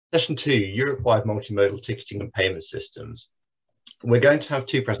Session 2, Europewide Multimodal Ticketing and Payment Systems. We're going to have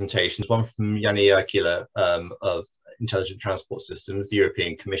two presentations, one from Jani Erkkila of Intelligent Transport Systems, the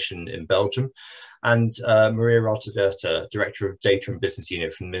European Commission in Belgium, and Maria Rautavirta, Director of Data and Business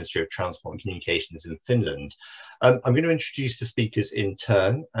Unit from the Ministry of Transport and Communications in Finland. I'm going to introduce the speakers in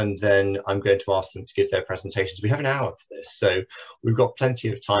turn, and then I'm going to ask them to give their presentations. We have an hour for this, so we've got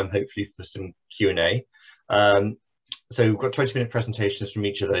plenty of time, hopefully, for some Q&A. So we've got 20-minute presentations from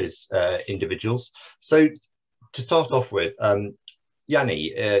each of those individuals. So to start off with,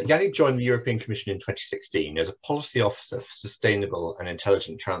 Jani joined the European Commission in 2016 as a policy officer for sustainable and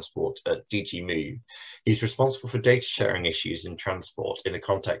intelligent transport at DG Move. He's responsible for data sharing issues in transport in the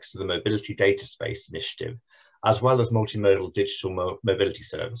context of the Mobility Data Space Initiative, as well as multimodal digital mobility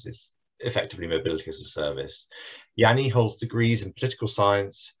services, effectively mobility as a service. Jani holds degrees in political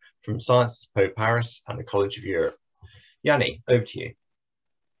science from Sciences Po Paris and the College of Europe. Jani, over to you.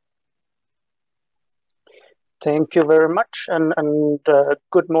 Thank you very much, and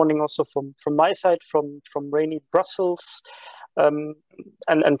good morning also from my side, from rainy Brussels. And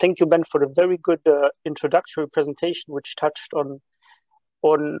thank you, Ben, for the very good introductory presentation, which touched on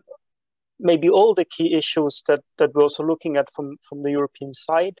maybe all the key issues that we're also looking at from the European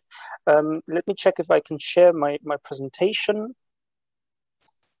side. Let me check if I can share my presentation.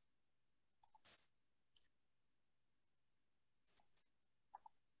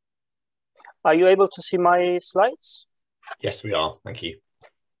 Are you able to see my slides? Yes, we are. Thank you.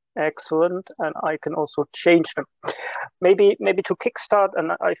 Excellent. And I can also change them. Maybe to kickstart,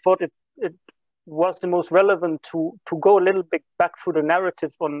 and I thought it was the most relevant to go a little bit back through the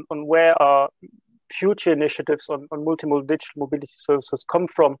narrative on where our future initiatives on multimodal digital mobility services come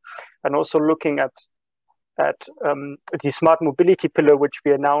from, and also looking at the smart mobility pillar, which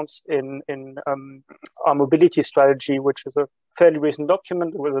we announced in our mobility strategy, which is a fairly recent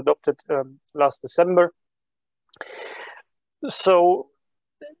document. It was adopted last December. So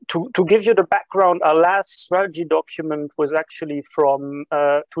to give you the background, our last strategy document was actually from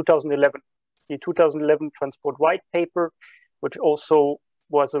 2011, the 2011 Transport White Paper, which also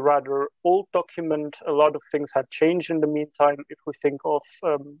was a rather old document. A lot of things had changed in the meantime. If we think of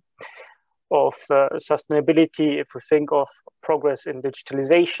sustainability, if we think of progress in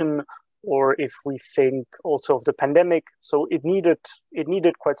digitalization, or if we think also of the pandemic, so it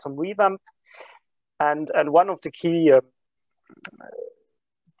needed quite some revamp. And one of the key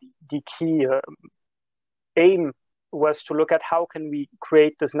aim was to look at how can we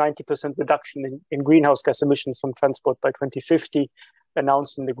create this 90% reduction in greenhouse gas emissions from transport by 2050,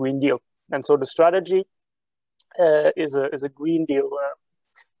 announced in the Green Deal. And so the strategy is a Green Deal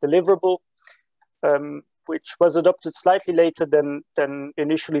deliverable, which was adopted slightly later than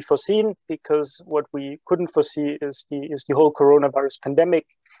initially foreseen, because what we couldn't foresee is the whole coronavirus pandemic,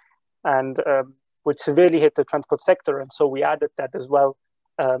 and which severely hit the transport sector. And so we added that as well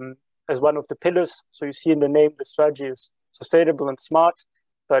as one of the pillars. So you see in the name, the strategy is sustainable and smart,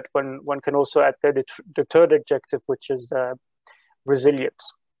 but one can also add there the third objective, which is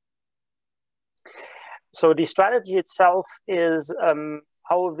resilience. So the strategy itself is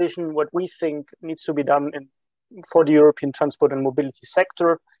our vision, what we think needs to be done for the European transport and mobility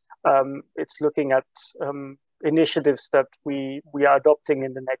sector. It's looking at initiatives that we are adopting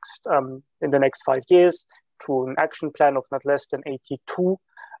in the next 5 years through an action plan of not less than 82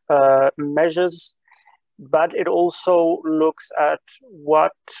 measures. But it also looks at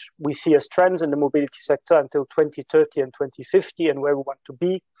what we see as trends in the mobility sector until 2030 and 2050 and where we want to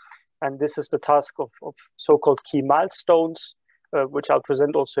be. And this is the task of so-called key milestones, which I'll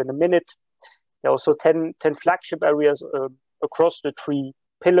present also in a minute. There are also 10 flagship areas across the three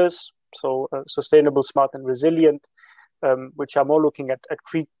pillars, so sustainable, smart, and resilient, which are more looking at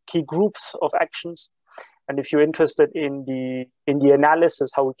three key groups of actions. And if you're interested in the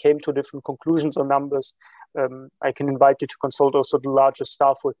analysis, how we came to different conclusions or numbers, I can invite you to consult also the larger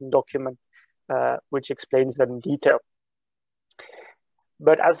staff working document, which explains that in detail.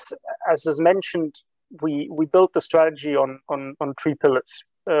 But as is mentioned, we built the strategy on three pillars.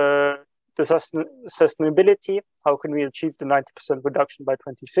 The sustainability, how can we achieve the 90% reduction by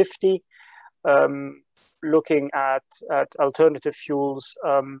 2050? Looking at alternative fuels,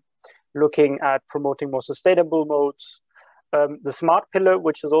 looking at promoting more sustainable modes. The smart pillar,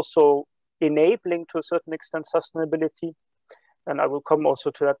 which is also enabling to a certain extent sustainability. And I will come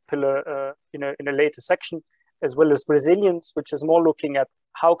also to that pillar in a later section, as well as resilience, which is more looking at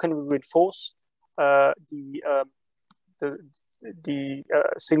how can we reinforce the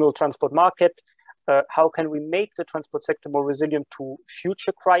single transport market, how can we make the transport sector more resilient to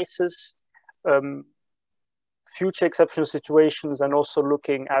future crises, future exceptional situations, and also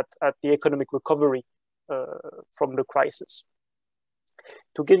looking at the economic recovery from the crisis.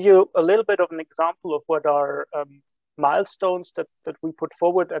 To give you a little bit of an example of what are milestones that we put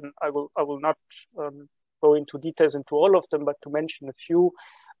forward, and I will not go into details into all of them, but to mention a few,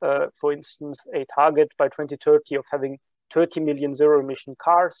 for instance, a target by 2030 of having 30 million zero-emission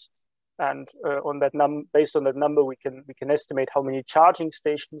cars, and based on that number, we can estimate how many charging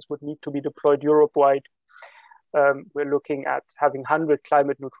stations would need to be deployed Europe-wide. We're looking at having 100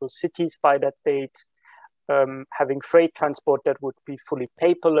 climate-neutral cities by that date, having freight transport that would be fully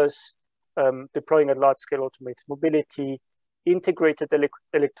paperless, deploying at large-scale automated mobility, integrated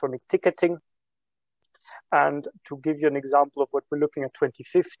electronic ticketing. And to give you an example of what we're looking at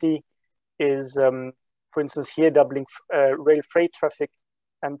 2050 is, for instance, here doubling rail freight traffic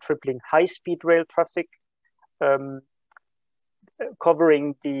and tripling high-speed rail traffic,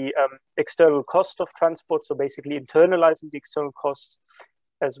 covering the external cost of transport, so basically internalizing the external costs,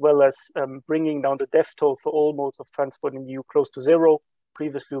 as well as bringing down the death toll for all modes of transport in the EU close to zero.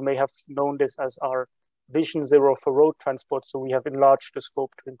 Previously, you may have known this as our Vision Zero for road transport, so we have enlarged the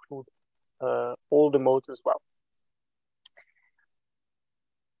scope to include all the modes as well.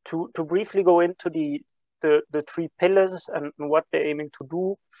 To briefly go into the three pillars and what they're aiming to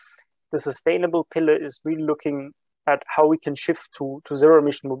do, the sustainable pillar is really looking at how we can shift to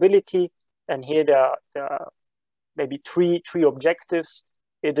zero-emission mobility. And here there are maybe three objectives.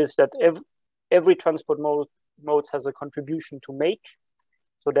 It is that every transport mode has a contribution to make.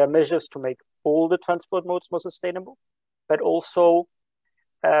 So there are measures to make all the transport modes more sustainable, but also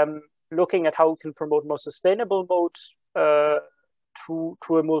looking at how we can promote more sustainable modes through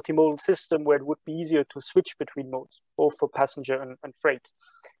a multimodal system where it would be easier to switch between modes, both for passenger and freight,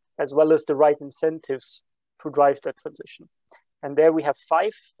 as well as the right incentives to drive that transition. And there we have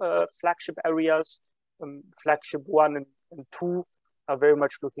 5 flagship areas. Flagship 1 and 2 are very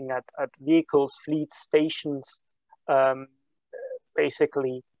much looking at vehicles, fleets, stations,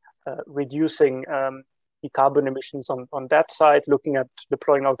 basically reducing the carbon emissions on that side, looking at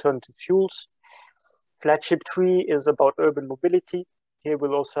deploying alternative fuels. Flagship 3 is about urban mobility. Here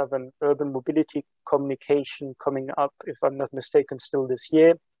we'll also have an urban mobility communication coming up, if I'm not mistaken, still this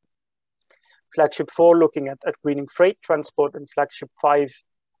year. Flagship 4 looking at greening freight transport, and Flagship 5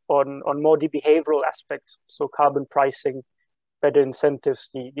 on more the behavioral aspects, so carbon pricing, better incentives,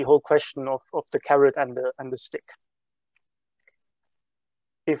 the whole question of the carrot and the stick.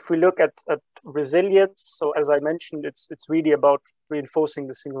 If we look at resilience, so as I mentioned, it's really about reinforcing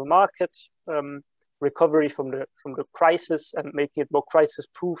the single market, recovery from the crisis and making it more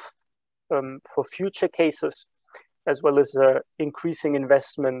crisis-proof for future cases, as well as increasing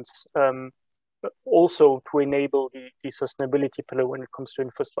investments also to enable the sustainability pillar when it comes to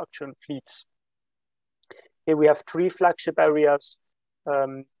infrastructure and fleets. Here we have 3 flagship areas.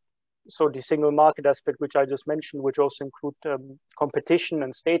 So the single market aspect, which I just mentioned, which also include competition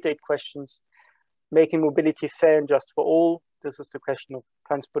and state aid questions, making mobility fair and just for all. This is the question of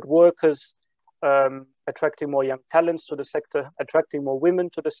transport workers, attracting more young talents to the sector, attracting more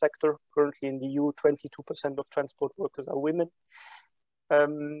women to the sector. Currently in the EU, 22% of transport workers are women.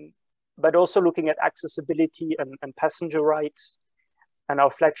 But also looking at accessibility and passenger rights. And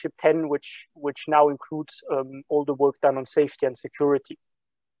our flagship 10, which now includes all the work done on safety and security.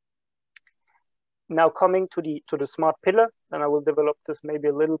 Now coming to the smart pillar, and I will develop this maybe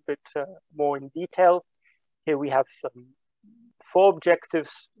a little bit more in detail. Here we have 4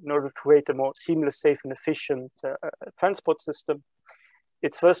 objectives in order to create a more seamless, safe and efficient transport system.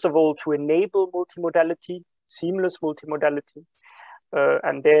 It's first of all to enable multimodality, seamless multimodality,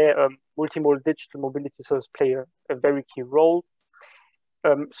 and there multimodal digital mobility services play a very key role.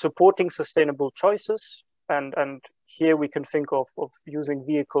 Supporting sustainable choices, and here we can think of using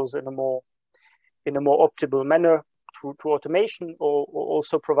vehicles in a more optimal manner through automation, or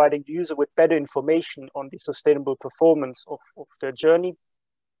also providing the user with better information on the sustainable performance of their journey.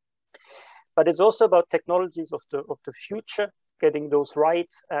 But it's also about technologies of the future, getting those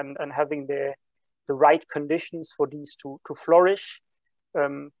right and having the right conditions for these to flourish.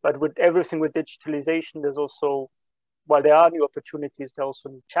 But with everything with digitalization, there's also, while there are new opportunities, there are also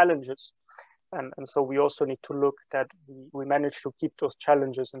new challenges. And so we also need to look that we manage to keep those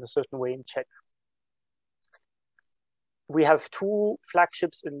challenges in a certain way in check. We have 2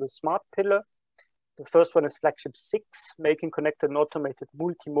 flagships in the smart pillar. The first one is flagship 6, making connected and automated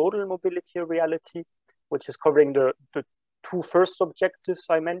multimodal mobility a reality, which is covering the 2 first objectives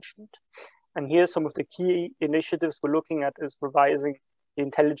I mentioned. And here some of the key initiatives we're looking at is revising the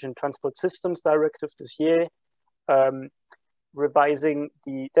Intelligent Transport Systems Directive this year, revising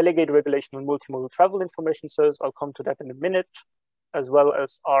the delegated regulation on multimodal travel information service. I'll come to that in a minute, as well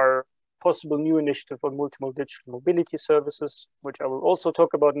as our possible new initiative on multimodal digital mobility services, which I will also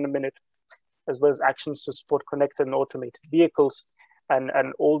talk about in a minute, as well as actions to support connected and automated vehicles. And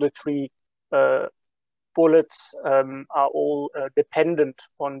all the three bullets are all dependent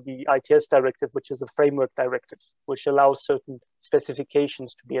on the ITS directive, which is a framework directive, which allows certain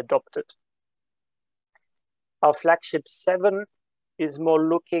specifications to be adopted. Our flagship 7 is more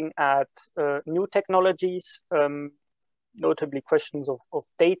looking at new technologies, notably questions of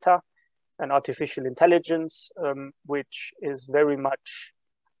data and artificial intelligence, which very much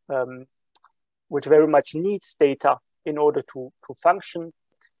needs data in order to function.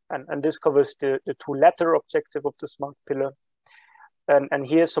 And this covers the two latter objective of the smart pillar. And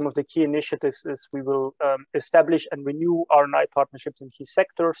here some of the key initiatives is we will establish and renew R&I partnerships in key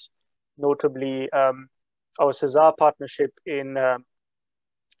sectors, notably our CESAR partnership in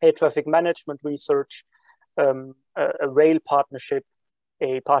air traffic management research, a rail partnership,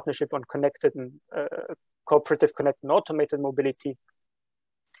 a partnership on connected and cooperative connected and automated mobility.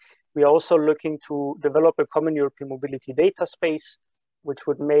 We are also looking to develop a common European mobility data space, which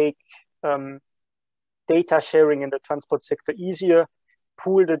would make data sharing in the transport sector easier,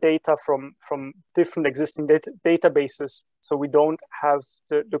 pool the data from different existing databases, so we don't have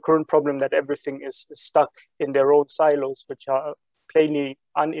the current problem that everything is stuck in their own silos, which are plainly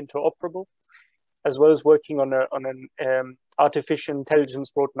uninteroperable, as well as working on an artificial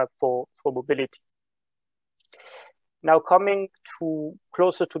intelligence roadmap for mobility. Now coming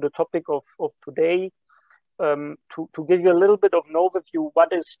closer to the topic of today, to give you a little bit of an overview,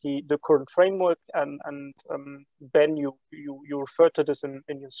 what is the current framework, and Ben, you referred to this in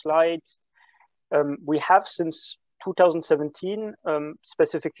your slides. We have since 2017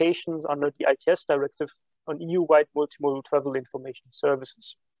 specifications under the ITS directive on EU-wide multimodal travel information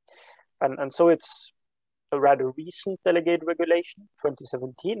services. And so it's a rather recent delegated regulation,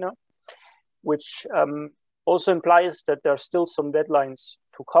 2017, which also implies that there are still some deadlines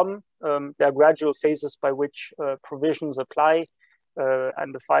to come. There are gradual phases by which provisions apply,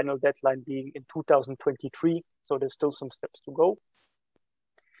 and the final deadline being in 2023. So there's still some steps to go.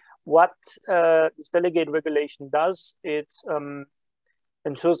 What this delegated regulation does, it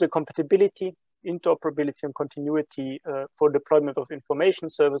ensures the compatibility, interoperability, and continuity for deployment of information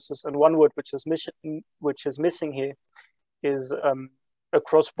services. And one word which is missing here is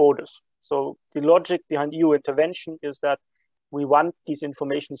across borders. So the logic behind EU intervention is that we want these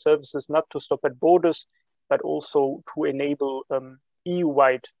information services not to stop at borders, but also to enable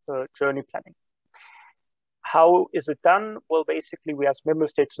EU-wide journey planning. How is it done? Well, basically, we ask member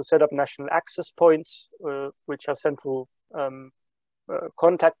states to set up national access points, which are central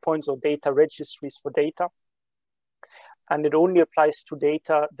contact points or data registries for data. And it only applies to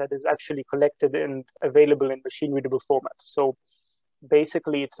data that is actually collected and available in machine-readable format. So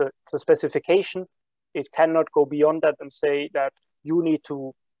basically, it's a specification. It cannot go beyond that and say that you need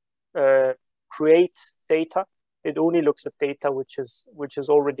to create data. It only looks at data which is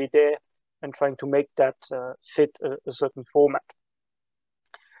already there and trying to make that fit a certain format.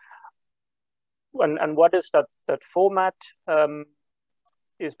 And what is that format?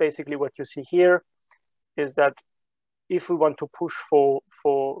 Is basically what you see here, is that if we want to push for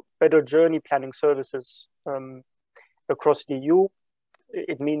better journey planning services across the EU,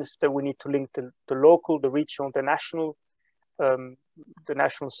 it means that we need to link the local, the regional, the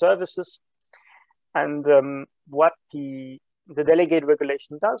national services. And what the delegated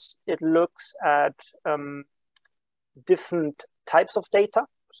regulation does, it looks at different types of data.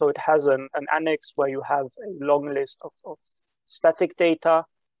 So it has an annex where you have a long list of static data,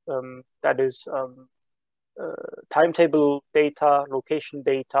 that is timetable data, location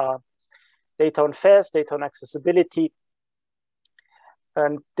data, data on fares, data on accessibility.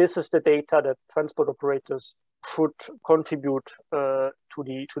 And this is the data that transport operators should contribute to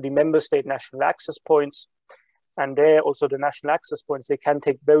the member state national access points. And there also the national access points, they can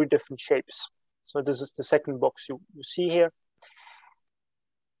take very different shapes. So this is the second box you see here.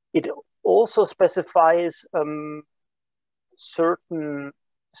 It also specifies certain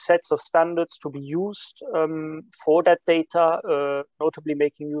sets of standards to be used for that data, notably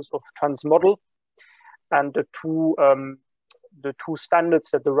making use of transmodal. And the two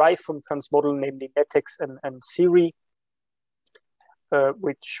standards that derive from transmodal, namely NETEX and SIRI,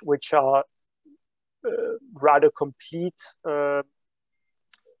 which are rather complete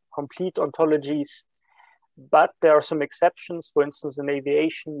ontologies, but there are some exceptions. For instance, in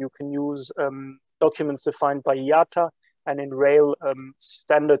aviation, you can use documents defined by IATA, and in rail,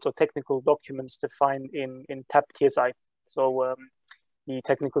 standards or technical documents defined in TAP TSI. So the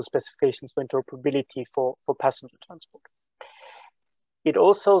technical specifications for interoperability for passenger transport. It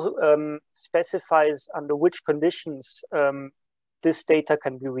also specifies under which conditions this data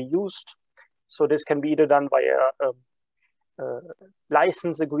can be reused. So this can be either done via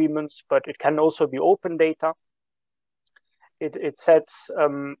license agreements, but it can also be open data. It sets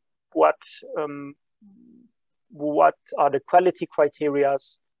what are the quality criteria,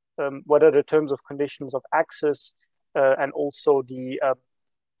 what are the terms of conditions of access, and also the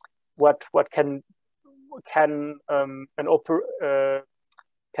what can an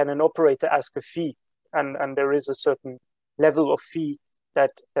operator ask a fee, and there is a certain level of fee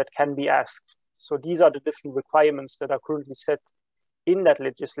that can be asked. So these are the different requirements that are currently set in that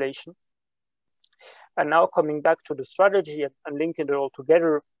legislation. And now coming back to the strategy and linking it all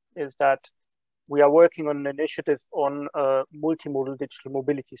together is that we are working on an initiative on multimodal digital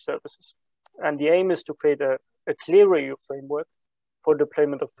mobility services. And the aim is to create a clearer EU framework for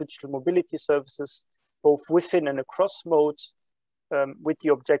deployment of digital mobility services, both within and across modes, with the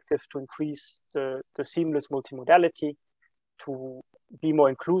objective to increase the seamless multimodality, to be more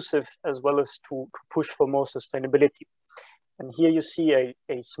inclusive, as well as to push for more sustainability. And here you see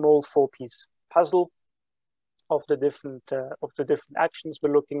a small 4-piece puzzle of the different actions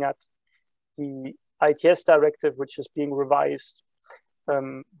we're looking at. The ITS directive, which is being revised,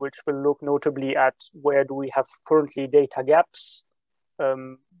 which will look notably at where do we have currently data gaps,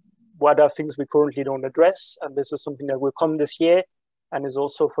 what are things we currently don't address, and this is something that will come this year, and is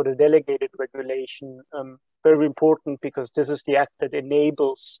also for the delegated regulation very important, because this is the act that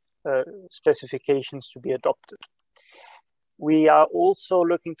enables specifications to be adopted. We are also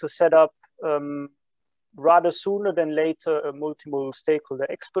looking to set up rather sooner than later a multimodal stakeholder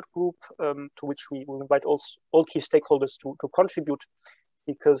expert group to which we will invite all key stakeholders to contribute,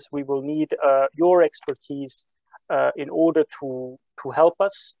 because we will need your expertise in order to help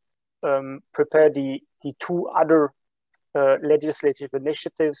us prepare the 2 other legislative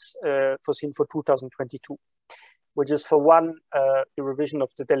initiatives foreseen for 2022, which is for one, the revision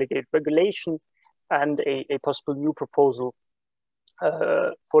of the delegated regulation and a possible new proposal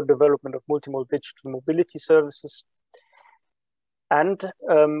for development of multimodal digital mobility services. And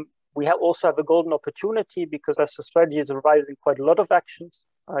we also have a golden opportunity, because as the strategy is revising quite a lot of actions,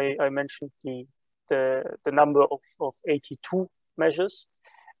 I mentioned the number of 82 measures.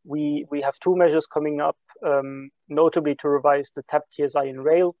 We have 2 measures coming up, notably to revise the TAP TSI in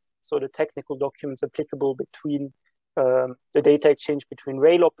rail, so the technical documents applicable between the data exchange between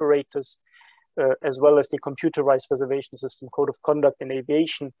rail operators, as well as the computerized reservation system code of conduct in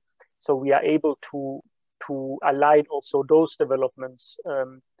aviation. So we are able to align also those developments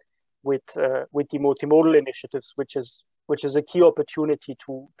with the multimodal initiatives, which is a key opportunity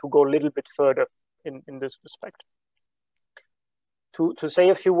to go a little bit further in this respect. To say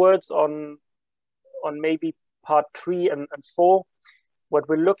a few words on maybe part 3 and 4, what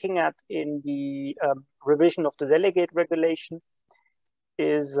we're looking at in the revision of the delegate regulation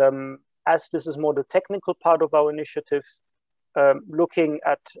is, as this is more the technical part of our initiative, looking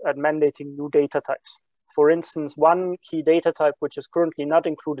at mandating new data types. For instance, one key data type which is currently not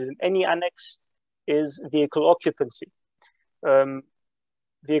included in any annex is vehicle occupancy.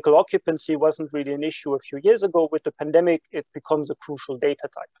 Vehicle occupancy wasn't really an issue a few years ago. With the pandemic, it becomes a crucial data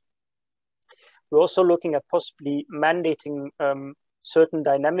type. We're also looking at possibly mandating certain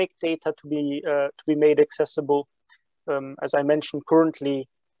dynamic data to be made accessible. As I mentioned, currently,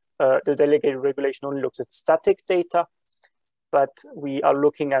 the delegated regulation only looks at static data, but we are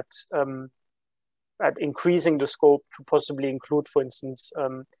looking at increasing the scope to possibly include, for instance,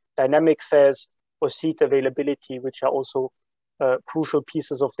 dynamic fares or seat availability, which are also crucial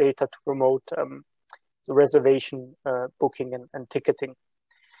pieces of data to promote the reservation, booking, and ticketing.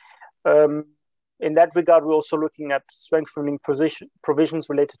 In that regard, we're also looking at strengthening provisions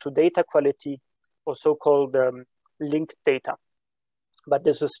related to data quality, or so-called linked data. But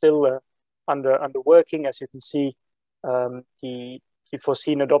this is still under working. As you can see, the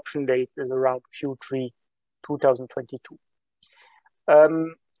foreseen adoption date is around Q3 2022.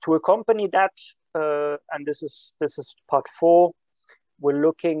 To accompany that, and this is part 4, we're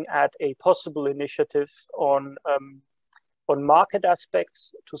looking at a possible initiative on market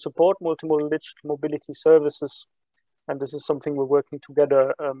aspects to support multimodal digital mobility services, and this is something we're working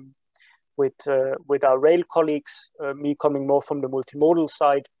together with our rail colleagues, me coming more from the multimodal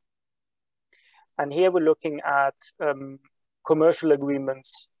side. And here we're looking at commercial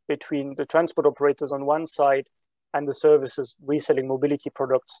agreements between the transport operators on one side and the services reselling mobility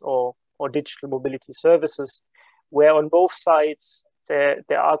products or digital mobility services, where on both sides there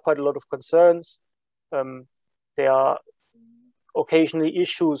are quite a lot of concerns. There are occasionally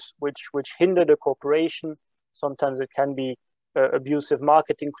issues which hinder the cooperation. Sometimes it can be abusive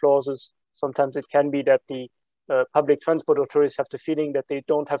marketing clauses. Sometimes it can be that the public transport authorities have the feeling that they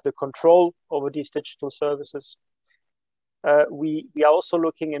don't have the control over these digital services. We are also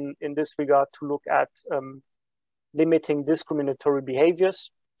looking in this regard to look at limiting discriminatory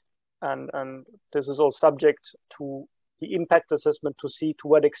behaviors. And this is all subject to the impact assessment to see to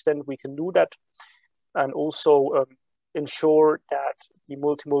what extent we can do that. And also ensure that the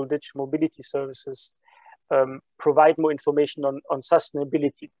multimodal digital mobility services provide more information on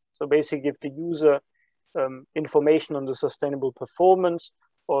sustainability. So basically give the user information on the sustainable performance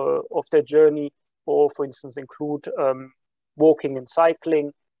of their journey, or for instance include walking and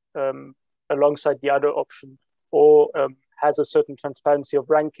cycling alongside the other option, or has a certain transparency of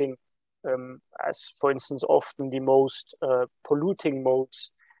ranking, as for instance often the most polluting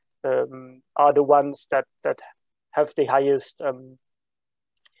modes are the ones that have the highest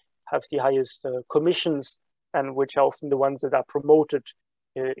commissions, and which are often the ones that are promoted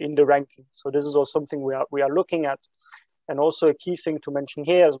in the ranking. So this is also something we are looking at. And also a key thing to mention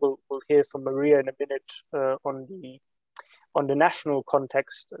here, as we'll hear from Maria in a minute on the national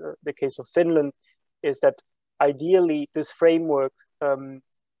context, the case of Finland, is that ideally this framework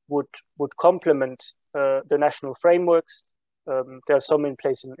would complement the national frameworks. There are some in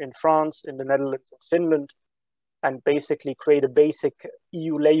place in France, in the Netherlands, and Finland, and basically create a basic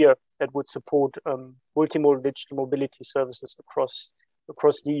EU layer that would support multimodal digital mobility services across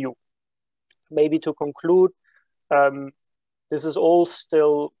the EU. Maybe to conclude, this is all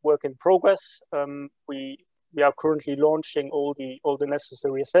still work in progress. We are currently launching all the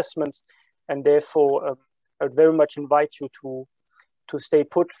necessary assessments, and therefore I would very much invite you to stay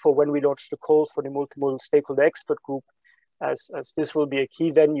put for when we launch the call for the multimodal stakeholder expert group, as this will be a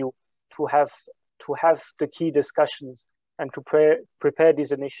key venue to have the key discussions and to prepare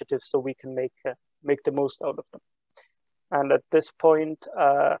these initiatives so we can make the most out of them. And at this point,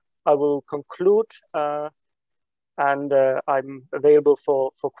 I will conclude, and I'm available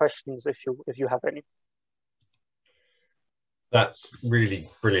for questions if you have any. That's really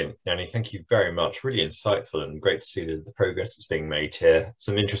brilliant, Jani. Thank you very much. Really insightful and great to see the progress that's being made here.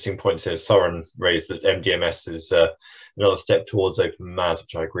 Some interesting points here. Soren raised that MDMS is another step towards open MAS,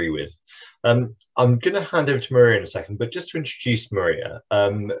 which I agree with. I'm going to hand over to Maria in a second, but just to introduce Maria.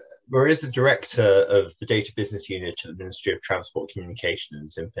 Maria is the director of the data business unit at the Ministry of Transport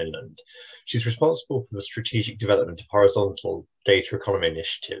Communications in Finland. She's responsible for the strategic development of horizontal data economy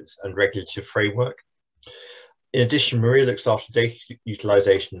initiatives and regulative framework. In addition, Maria looks after data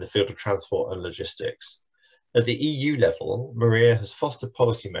utilisation in the field of transport and logistics. At the EU level, Maria has fostered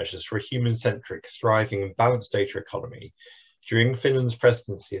policy measures for a human-centric, thriving and balanced data economy. During Finland's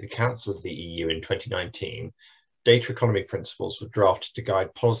presidency of the Council of the EU in 2019, data economy principles were drafted to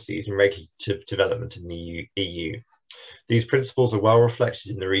guide policies and regulative development in the EU. These principles are well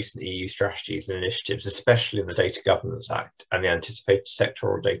reflected in the recent EU strategies and initiatives, especially in the Data Governance Act and the anticipated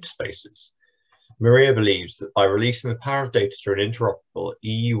sectoral data spaces. Maria believes that by releasing the power of data through an interoperable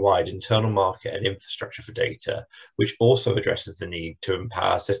EU-wide internal market and infrastructure for data, which also addresses the need to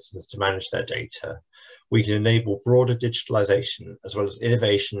empower citizens to manage their data, we can enable broader digitalization as well as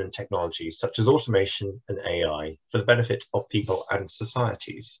innovation and technologies such as automation and AI for the benefit of people and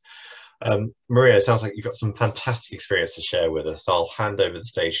societies. Maria, it sounds like you've got some fantastic experience to share with us. I'll hand over the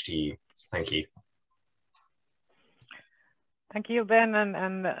stage to you. Thank you. Thank you, Ben,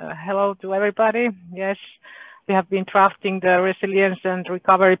 and hello to everybody. Yes, we have been drafting the resilience and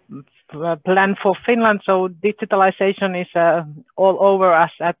recovery plan for Finland, so digitalization is all over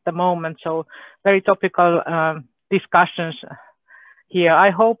us at the moment, so very topical discussions here. I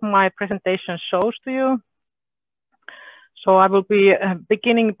hope my presentation shows to you. So I will be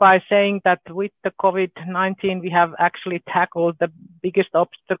beginning by saying that with the COVID-19, we have actually tackled the biggest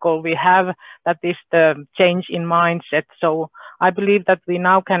obstacle we have, that is the change in mindset. So I believe that we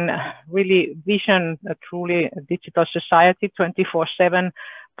now can really vision a truly digital society 24/7,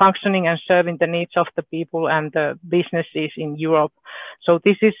 functioning and serving the needs of the people and the businesses in Europe. So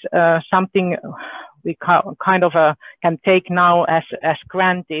this is something we kind of can take now as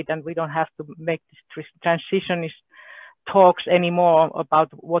granted, and we don't have to make this transition talks anymore about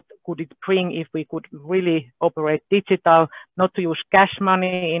what could it bring if we could really operate digital, not to use cash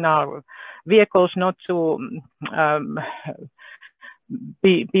money in our vehicles, not to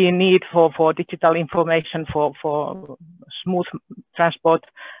be in need for digital information for smooth transport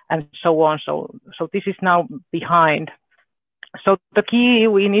and so on. So this is now behind. So the key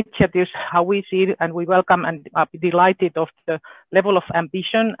initiatives, how we see it, and we welcome and are delighted of the level of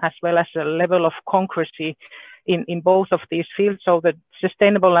ambition as well as the level of concrecy in both of these fields. So the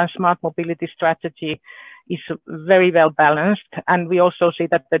sustainable and smart mobility strategy is very well balanced. And we also see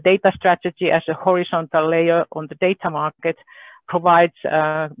that the data strategy as a horizontal layer on the data market provides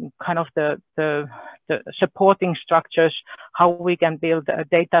kind of the supporting structures, how we can build a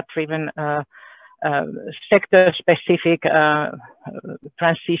data-driven sector-specific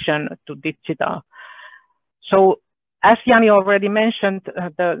transition to digital. So as Jani already mentioned,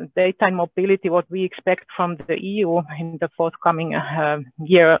 the data and mobility, what we expect from the EU in the forthcoming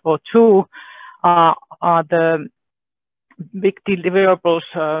year or two are the big deliverables,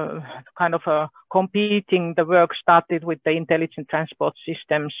 kind of competing the work started with the intelligent transport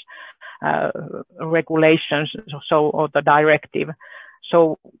systems regulations, or the directive.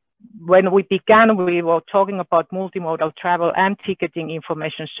 So when we began, we were talking about multimodal travel and ticketing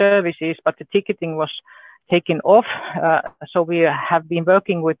information services, but the ticketing was taken off. So we have been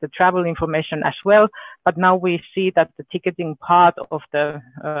working with the travel information as well, but now we see that the ticketing part of the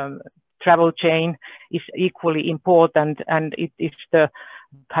travel chain is equally important, and it is the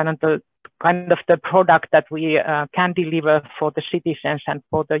kind of the product that we can deliver for the citizens and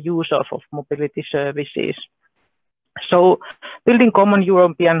for the users of mobility services. So building common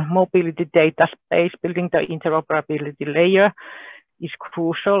European mobility data space, building the interoperability layer is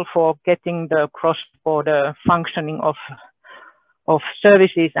crucial for getting the cross-border functioning of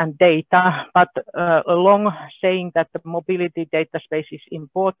services and data. But along saying that the mobility data space is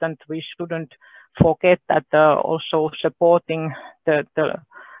important, we shouldn't forget that also supporting the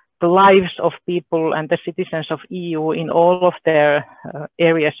lives of people and the citizens of EU in all of their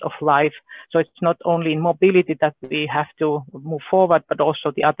areas of life. So it's not only in mobility that we have to move forward, but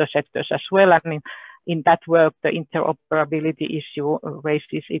also the other sectors as well. I mean, in that work, the interoperability issue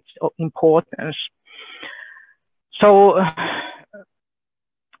raises its importance. So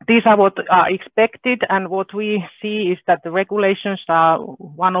these are what are expected, and what we see is that the regulations are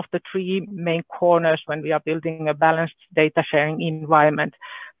one of the three main corners when we are building a balanced data sharing environment.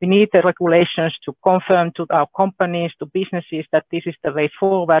 We need the regulations to confirm to our companies, to businesses, that this is the way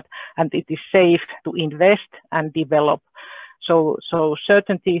forward and it is safe to invest and develop. So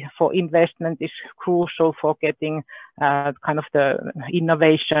certainty for investment is crucial for getting kind of the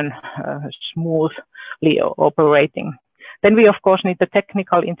innovation smoothly operating. Then we, of course, need the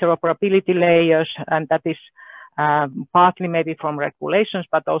technical interoperability layers, and that is partly maybe from regulations,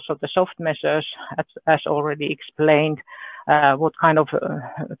 but also the soft measures, as already explained, what kind of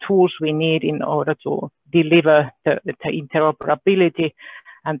tools we need in order to deliver the interoperability.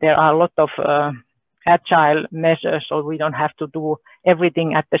 And there are a lot of agile measures, so we don't have to do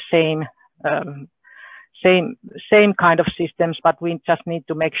everything at the same kind of systems, but we just need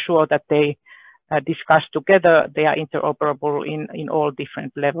to make sure that they discuss together, they are interoperable in all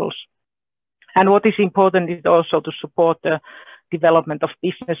different levels. And what is important is also to support the development of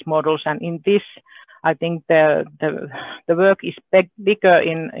business models. And in this, I think the work is bigger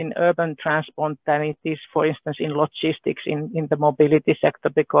in urban transport than it is, for instance, in logistics in the mobility sector,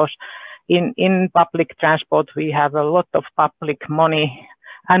 because in public transport, we have a lot of public money,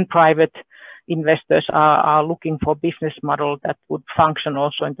 and private investors are looking for business model that would function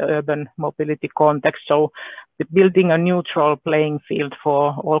also in the urban mobility context. So building a neutral playing field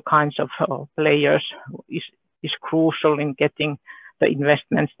for all kinds of players is crucial in getting the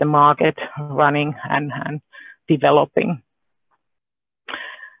investments, the market running and developing.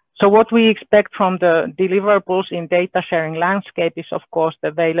 So what we expect from the deliverables in data sharing landscape is, of course, the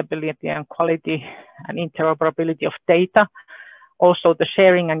availability and quality and interoperability of data. Also the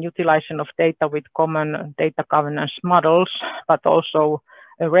sharing and utilization of data with common data governance models, but also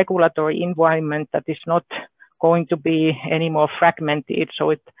a regulatory environment that is not going to be any more fragmented.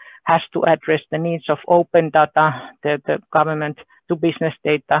 So it has to address the needs of open data, the government to business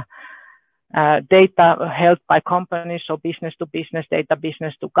data, data held by companies, so business to business data,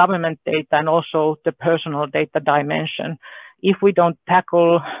 business to government data, and also the personal data dimension. If we don't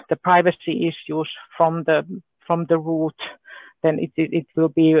tackle the privacy issues from the root, then it will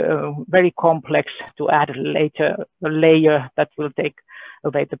be very complex to add later a layer that will take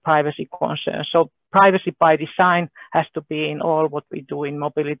away the privacy concerns. So privacy by design has to be in all what we do in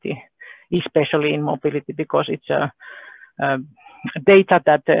mobility, especially in mobility, because it's a data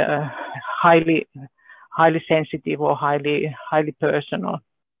that highly sensitive or highly personal.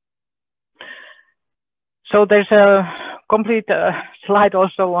 So there's a complete slide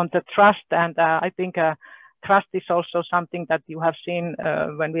also on the trust, and I think trust is also something that you have seen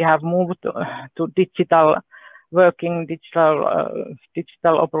when we have moved to digital working, digital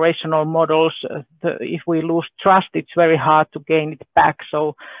operational models. If we lose trust, it's very hard to gain it back.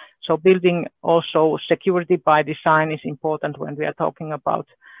 So So building also security by design is important when we are talking about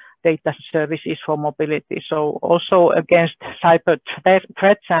data services for mobility. So also against cyber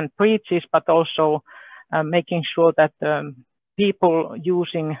threats and breaches, but also making sure that people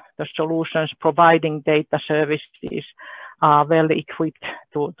using the solutions providing data services are well equipped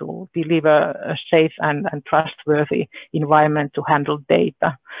to deliver a safe and trustworthy environment to handle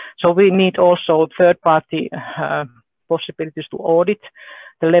data. So we need also third-party possibilities to audit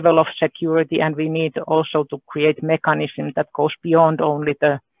the level of security, and we need also to create mechanisms that goes beyond only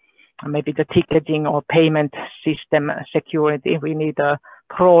maybe the ticketing or payment system security. We need a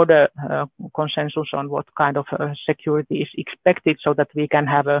broader consensus on what kind of security is expected, so that we can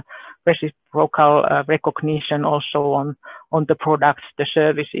have a reciprocal recognition also on the products, the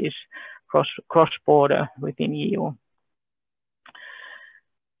services cross-border within EU.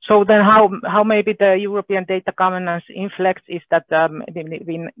 So then how maybe the European data governance inflects is that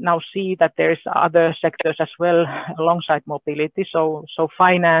we now see that there is other sectors as well alongside mobility. So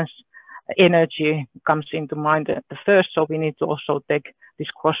finance, energy comes into mind at the first. So we need to also take this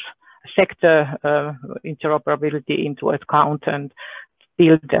cross-sector interoperability into account and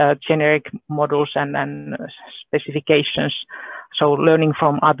build generic models and specifications. So learning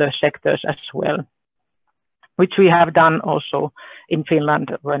from other sectors as well, which we have done also in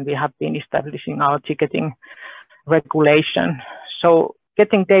Finland when we have been establishing our ticketing regulation. So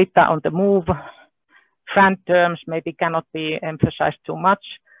getting data on the move, FRAND terms maybe cannot be emphasized too much.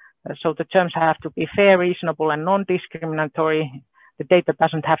 So the terms have to be fair, reasonable, and non-discriminatory. The data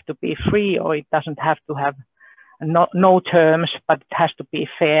doesn't have to be free, or it doesn't have to have no terms, but it has to be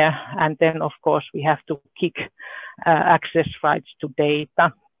fair. And then, of course, we have to kick access rights to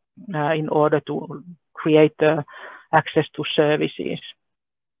data in order to create access to services.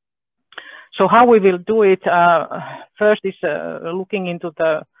 So how we will do it, first is looking into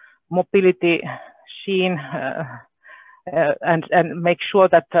the mobility scene and make sure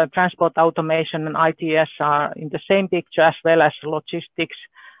that transport automation and ITS are in the same picture, as well as logistics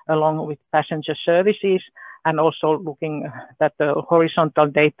along with passenger services, and also looking that the horizontal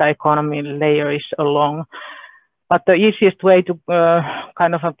data economy layer is along. But the easiest way to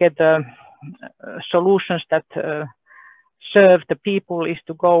kind of get the solutions that serve the people is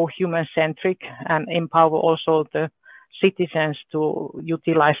to go human-centric and empower also the citizens to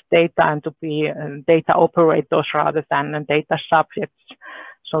utilize data and to be data operators rather than data subjects.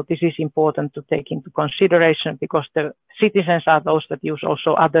 So this is important to take into consideration, because the citizens are those that use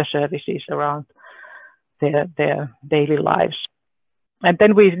also other services around their daily lives. And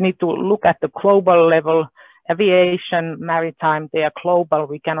then we need to look at the global level. Aviation, maritime, they are global.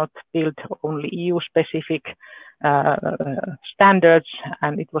 We cannot build only EU-specific standards.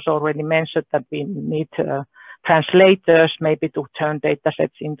 And it was already mentioned that we need translators maybe to turn data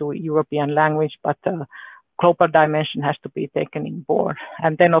sets into European language, but global dimension has to be taken on board.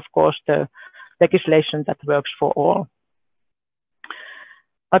 And then, of course, the legislation that works for all.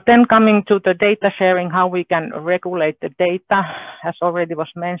 But then coming to the data sharing, how we can regulate the data, as already was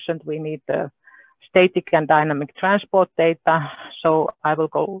mentioned, we need the static and dynamic transport data. So I will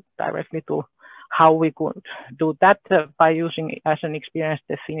go directly to how we could do that by using as an experience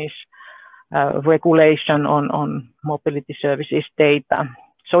the Finnish regulation on mobility services data.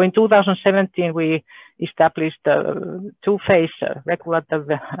 So in 2017, we established a two-phase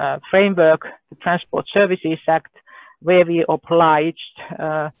regulatory framework, the Transport Services Act, where we obliged,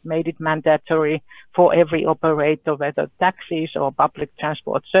 made it mandatory for every operator, whether taxis or public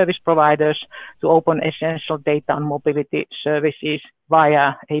transport service providers, to open essential data on mobility services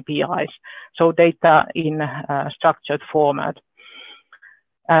via APIs. So data in structured format.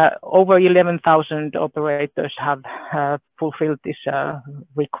 Over 11,000 operators have fulfilled this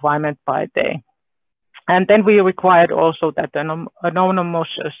requirement by day. And then we required also that anonymous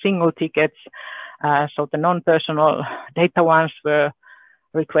single tickets, so the non-personal data ones, were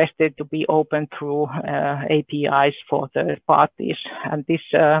requested to be opened through APIs for third parties. And this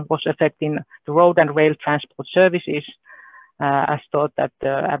was affecting the road and rail transport services, as thought that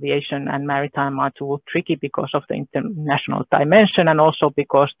aviation and maritime are too tricky because of the international dimension, and also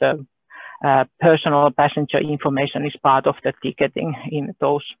because the personal passenger information is part of the ticketing in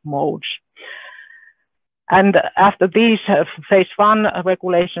those modes. And after these phase one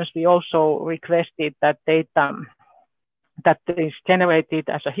regulations, we also requested that data that is generated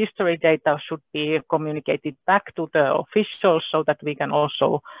as a history data should be communicated back to the officials, so that we can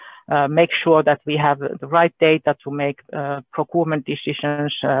also make sure that we have the right data to make procurement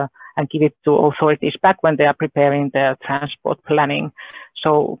decisions and give it to authorities back when they are preparing their transport planning.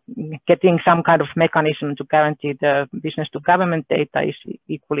 So getting some kind of mechanism to guarantee the business to government data is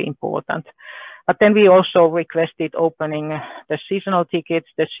equally important. But then we also requested opening the seasonal tickets,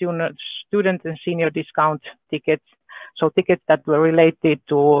 the student and senior discount tickets, so tickets that were related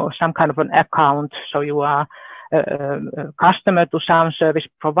to some kind of an account. So you are a customer to some service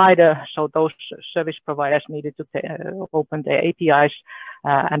provider, so those service providers needed to open their APIs,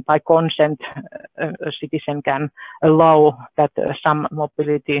 and by consent, a citizen can allow that some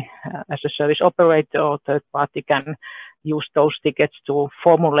mobility as a service operator or third party can use those tickets to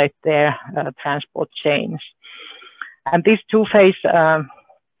formulate their transport chains. And this two-phase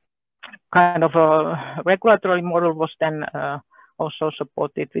kind of a regulatory model was then also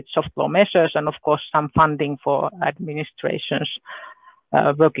supported with soft law measures and of course some funding for administrations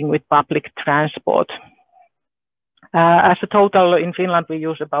working with public transport. As a total in Finland, we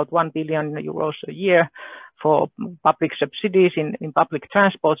use about 1 billion euros a year for public subsidies in public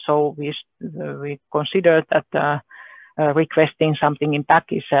transport. So we consider that requesting something in back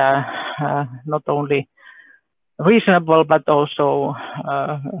is not only reasonable, but also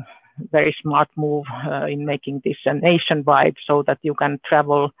very smart move in making this a nationwide, so that you can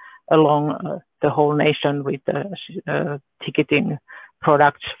travel along the whole nation with ticketing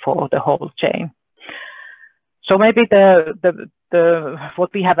products for the whole chain. So maybe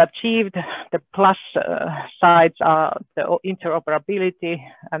what we have achieved, the plus sides are the interoperability,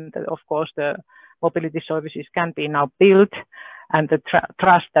 and of course the mobility services can be now built, and the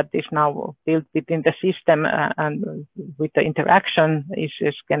trust that is now built within the system and with the interaction is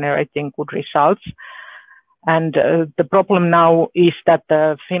generating good results. And the problem now is that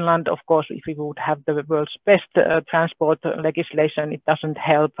Finland, of course, if we would have the world's best transport legislation, it doesn't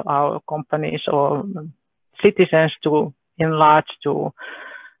help our companies or citizens to enlarge to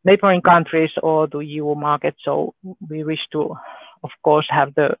neighboring countries or the EU market. So we wish to, of course,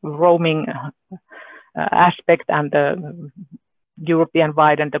 have the roaming aspect and the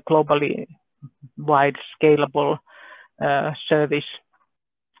European-wide and the globally wide scalable service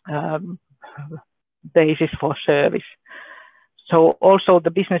basis for service. So also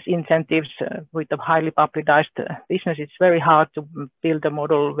the business incentives with the highly publicized business, it's very hard to build a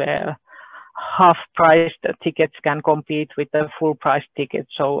model where half-priced tickets can compete with the full-price ticket.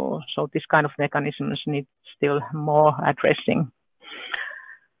 So this kind of mechanisms need still more addressing.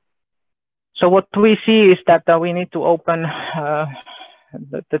 So what we see is that we need to open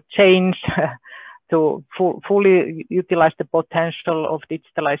the chains to fully utilize the potential of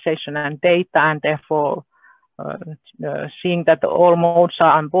digitalization and data, and therefore seeing that all modes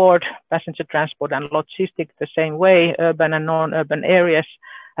are on board, passenger transport and logistics the same way, urban and non-urban areas,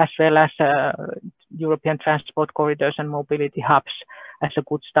 as well as European transport corridors and mobility hubs as a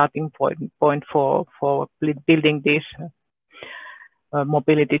good starting point for building these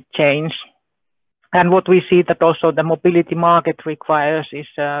mobility chains. And what we see that also the mobility market requires is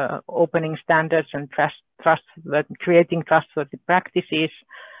opening standards and creating trustworthy practices.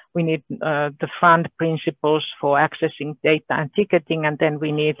 We need the front principles for accessing data and ticketing, and then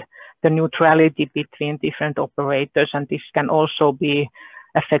we need the neutrality between different operators, and this can also be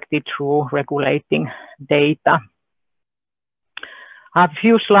affected through regulating data. I have a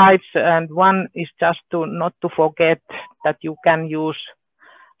few slides, and one is just not to forget that you can use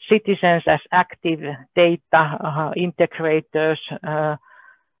citizens as active data integrators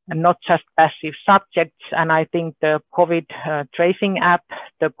and not just passive subjects. And I think the COVID tracing app,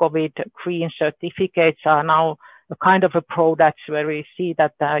 the COVID green certificates are now a kind of a product where we see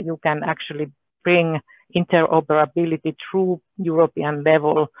that you can actually bring interoperability through European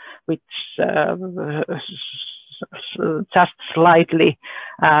level, which just slightly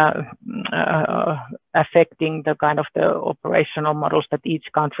affecting the kind of the operational models that each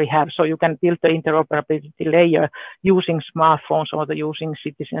country have. So you can build the interoperability layer using smartphones or using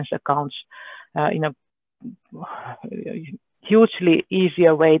citizens' accounts in a hugely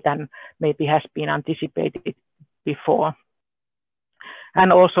easier way than maybe has been anticipated before.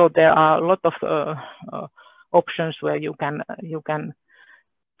 And also there are a lot of options where you can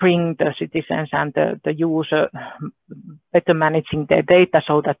bring the citizens and the user better managing their data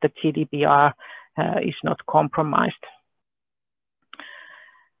so that the GDPR is not compromised.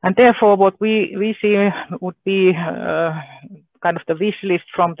 And therefore what we see would be kind of the wish list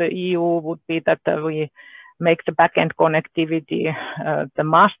from the EU would be that we make the backend connectivity the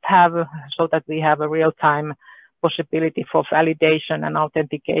must-have, so that we have a real-time possibility for validation and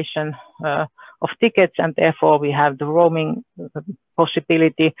authentication of tickets, and therefore we have the roaming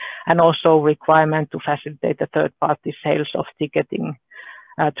possibility and also requirement to facilitate the third-party sales of ticketing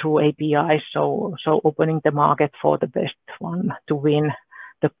through APIs. So opening the market for the best one to win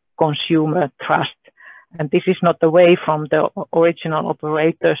consumer trust. And this is not away from the original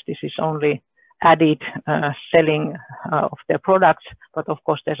operators. This is only added selling of their products. But of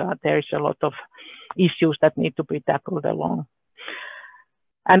course, there is a lot of issues that need to be tackled along.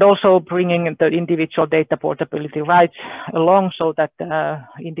 And also bringing the individual data portability rights along so that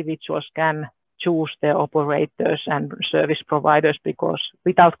individuals can choose their operators and service providers, because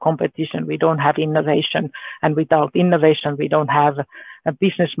without competition, we don't have innovation. And without innovation, we don't have a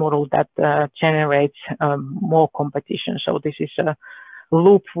business model that generates more competition. So this is a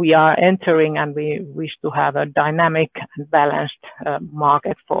loop we are entering, and we wish to have a dynamic and balanced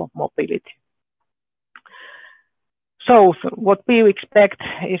market for mobility. So what we expect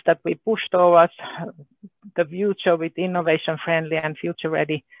is that we push towards the future with innovation-friendly and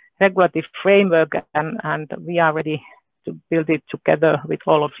future-ready regulative framework, and we are ready to build it together with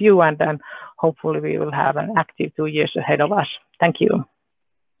all of you, and then hopefully we will have an active 2 years ahead of us. Thank you.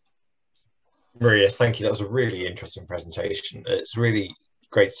 Maria, thank you. That was a really interesting presentation. It's really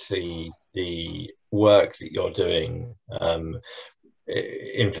great to see the work that you're doing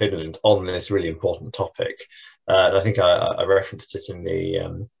in Finland on this really important topic. And I think I referenced it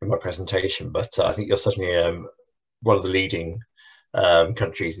in my presentation, but I think you're certainly one of the leading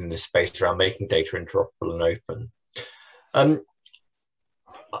countries in this space around making data interoperable and open.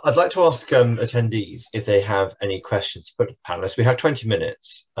 I'd like to ask attendees if they have any questions to put to the panelists. We have 20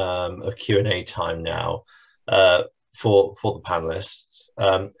 minutes of Q&A time now for the panelists.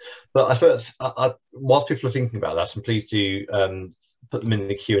 But I suppose whilst people are thinking about that, and please do put them in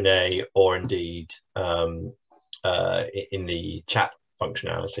the Q&A or indeed in the chat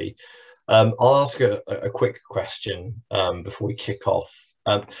functionality. I'll ask a quick question before we kick off,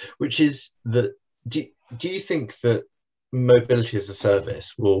 which is that do you think that mobility as a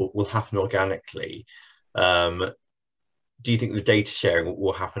service will happen organically? Do you think the data sharing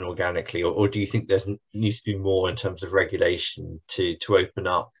will happen organically, or do you think there needs to be more in terms of regulation to open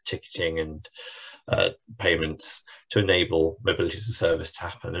up ticketing and payments to enable mobility as a service to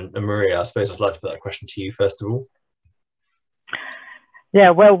happen? And Maria, I suppose I'd like to put that question to you first of all.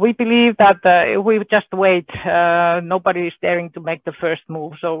 Yeah, well, we believe that if we just wait, nobody is daring to make the first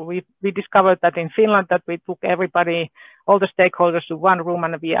move. So we discovered that in Finland, that we took everybody, all the stakeholders to one room,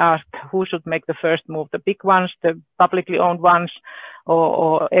 and we asked who should make the first move, the big ones, the publicly owned ones,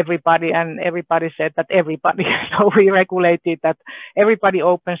 or everybody, and everybody said that everybody. So we regulated that everybody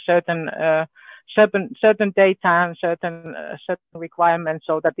opens certain data and certain requirements,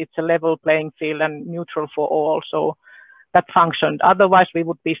 so that it's a level playing field and neutral for all. So that functioned. Otherwise, we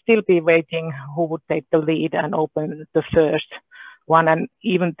would still be waiting who would take the lead and open the first one. And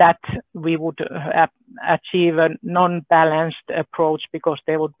even that, we would achieve a non-balanced approach, because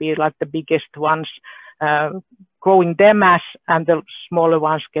they would be like the biggest ones growing their mass and the smaller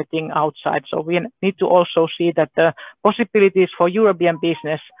ones getting outside. So we need to also see that the possibilities for European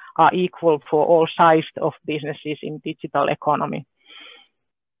business are equal for all sizes of businesses in digital economy.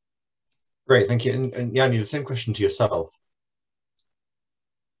 Great, thank you. And Jani, the same question to yourself.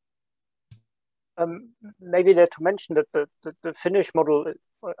 Maybe there to mention that the Finnish model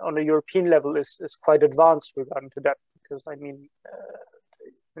on a European level is quite advanced regarding to that, because I mean,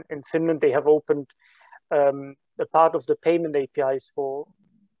 in Finland they have opened a part of the payment APIs for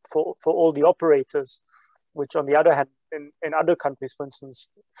all the operators, which on the other hand, in other countries, for instance,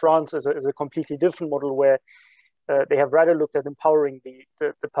 France is a completely different model, where they have rather looked at empowering the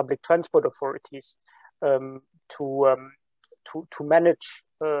public transport authorities to manage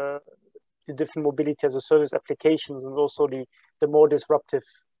the different mobility as a service applications, and also the more disruptive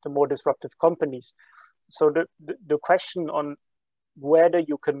companies. So the question on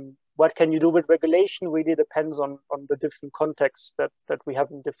what can you do with regulation really depends on the different contexts that we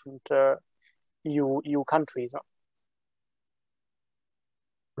have in different EU countries.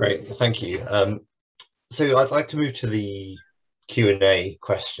 Great, thank you. So I'd like to move to the Q&A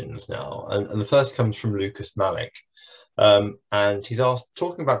questions now, and the first comes from Lucas Malik. And he's asked,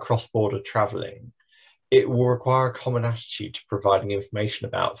 talking about cross-border travelling, it will require a common attitude to providing information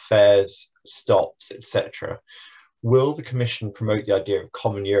about fares, stops, etc. Will the Commission promote the idea of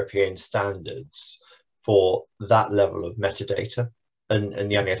common European standards for that level of metadata?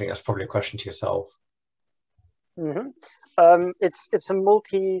 And Jani, I think that's probably a question to yourself. Mm-hmm. It's a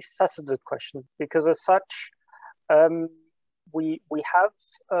multifaceted question, because as such, we have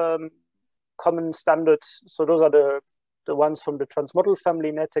common standards. So those are the ones from the Transmodal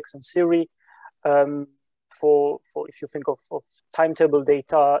family, NetX and Siri, for if you think of timetable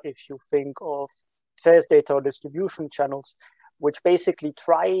data, if you think of fares data or distribution channels, which basically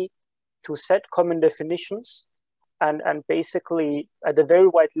try to set common definitions and basically at a very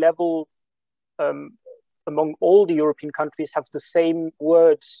wide level, among all the European countries, have the same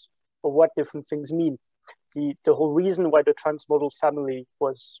words for what different things mean. The whole reason why the transmodal family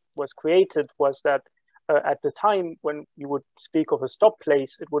was created was that at the time when you would speak of a stop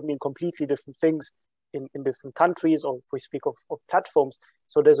place, it would mean completely different things in different countries, or if we speak of platforms.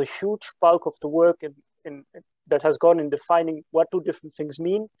 So there's a huge bulk of the work in that has gone in defining what do different things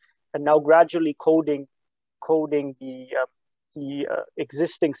mean, and now gradually coding the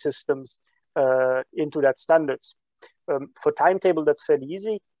existing systems into that standards. For timetable, that's fairly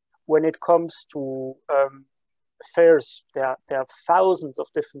easy. When it comes to fares, there are thousands of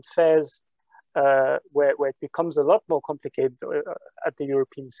different fares where it becomes a lot more complicated at the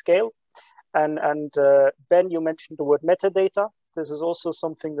European scale. And Ben, you mentioned the word metadata. This is also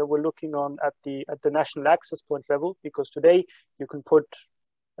something that we're looking on at the national access point level, because today you can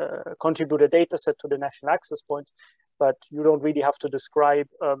contribute a data set to the national access point, but you don't really have to describe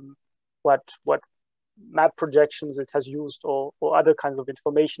what map projections it has used or other kinds of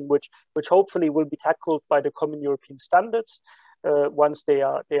information, which hopefully will be tackled by the common European standards once they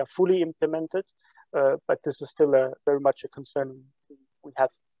are fully implemented. But this is still very much a concern we have.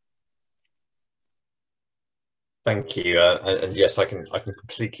 Thank you, and yes, I can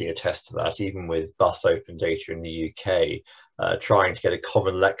completely attest to that. Even with bus open data in the UK, trying to get a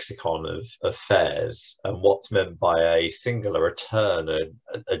common lexicon of fares and what's meant by a singular return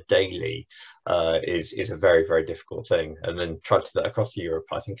a daily is a very, very difficult thing. And then trying to do that across Europe,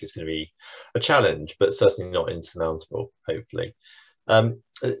 I think is going to be a challenge, but certainly not insurmountable, hopefully.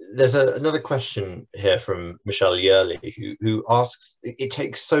 There's another question here from Michelle Yearley, who asks, it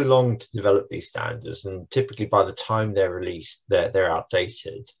takes so long to develop these standards, and typically by the time they're released, they're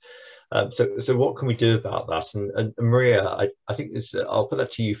outdated. So what can we do about that? And Maria, I think I'll put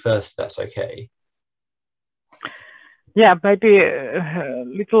that to you first, if that's okay. Yeah, maybe a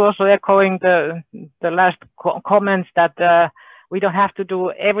little also echoing the last comments that we don't have to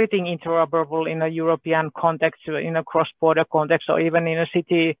do everything interoperable in a European context, in a cross-border context, or even in a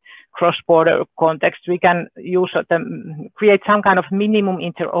city cross-border context. We can use create some kind of minimum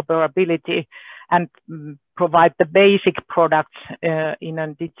interoperability and provide the basic products in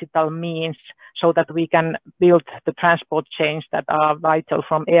a digital means, so that we can build the transport chains that are vital,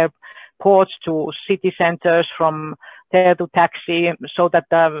 from airports to city centers, from there to taxi, so that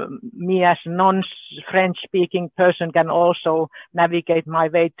me as non-French speaking person can also navigate my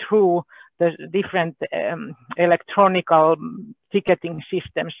way through the different electronic ticketing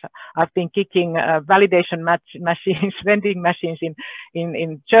systems. I've been kicking validation machines, vending machines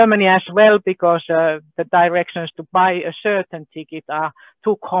in Germany as well, because the directions to buy a certain ticket are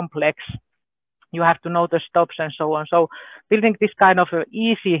too complex. You have to know the stops and so on. So building this kind of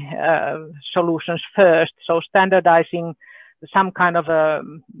easy solutions first. So standardizing some kind of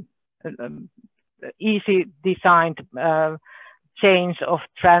easy designed chains of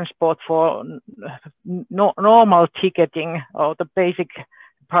transport for normal ticketing, or the basic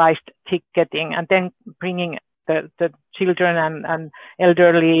priced ticketing, and then bringing the children and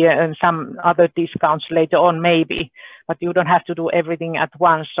elderly and some other discounts later on, maybe, but you don't have to do everything at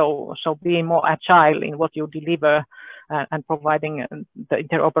once. So being more agile in what you deliver and providing the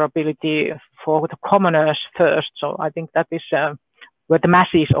interoperability for the commoners first. So I think that is where the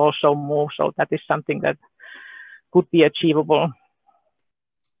masses also move. So that is something that could be achievable.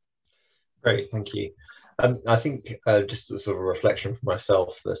 Great, thank you. I think just a sort of reflection for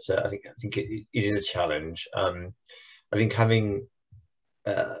myself that I think it is a challenge. I think having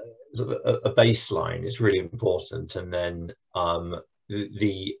sort of a baseline is really important, and then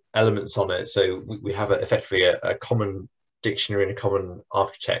the elements on it. So we have effectively a common dictionary and a common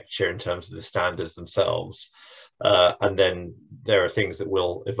architecture in terms of the standards themselves. And then there are things that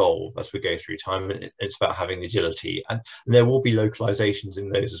will evolve as we go through time, and it's about having the agility, and there will be localizations in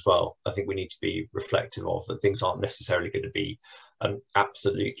those as well. I think we need to be reflective of that. Things aren't necessarily going to be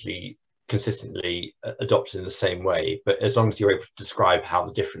absolutely consistently adopted in the same way, but as long as you're able to describe how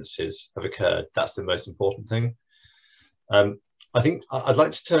the differences have occurred, that's the most important thing. I think I'd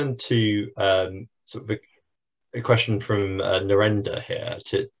like to turn to sort of a question from Narendra here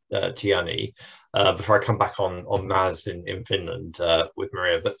to Jani, before I come back on Maz in Finland with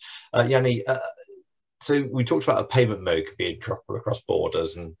Maria. But Jani, so we talked about a payment mode could be interoperable across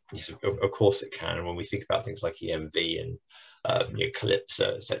borders, and yes, of course it can. And when we think about things like EMV and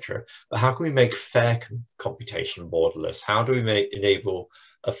Calypso, etc., but how can we make fare computation borderless? How do we enable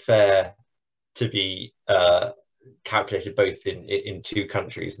a fare to be calculated both in two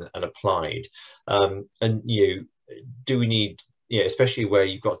countries and applied? And do we need especially where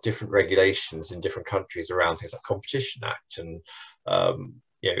you've got different regulations in different countries around things like Competition Act and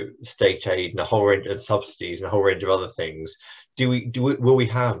state aid and a whole range of subsidies and a whole range of other things. Will we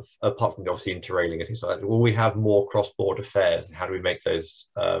have, apart from obviously interrailing and things like that, will we have more cross-border fares, and how do we make those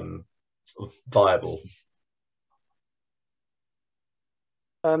sort of viable?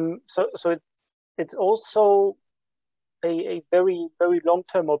 So it's also a very, very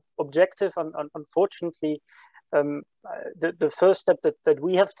long-term objective, and unfortunately, the first step that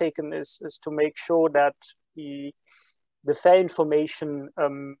we have taken is to make sure that the fare information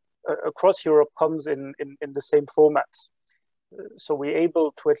across Europe comes in the same formats. So we're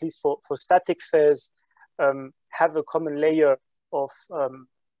able to, at least for static fares, have a common layer of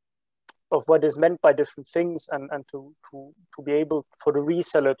what is meant by different things, and to be able for the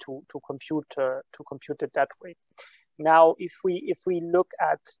reseller to compute it that way. Now, if we look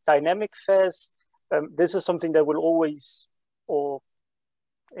at dynamic fares, this is something that will always, or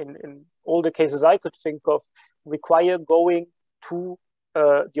in all the cases I could think of, require going to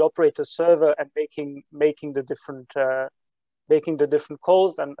the operator server and making the different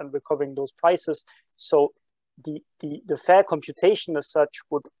calls and recovering those prices. So the fare computation as such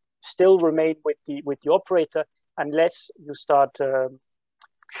would still remain with the operator, unless you start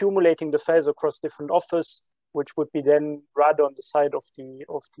accumulating the fares across different offers, which would be then rather on the side of the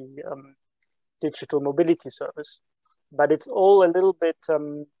digital mobility service. But it's all a little bit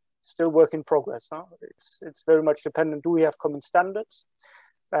still work in progress. Huh? It's very much dependent. Do we have common standards?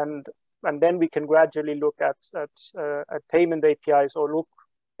 And then we can gradually look at payment APIs, or look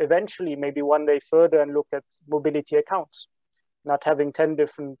eventually maybe one day further and look at mobility accounts, not having 10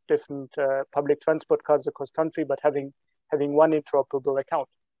 different public transport cards across country, but having one interoperable account.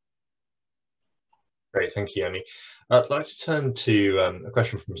 Great, thank you, Jani. I'd like to turn to a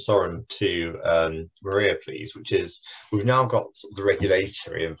question from Soren to Maria, please, which is, we've now got the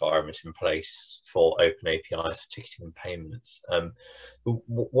regulatory environment in place for open APIs for ticketing and payments.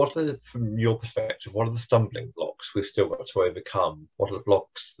 What are, from your perspective, what are the stumbling blocks we've still got to overcome? What are the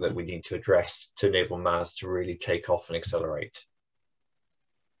blocks that we need to address to enable MAS to really take off and accelerate?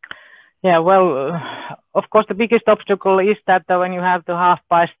 Yeah, well, of course, the biggest obstacle is that when you have the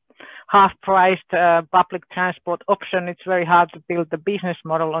half-priced public transport option, it's very hard to build the business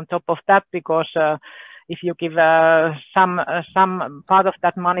model on top of that, because if you give some part of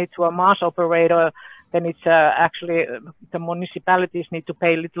that money to a MAS operator, then it's actually the municipalities need to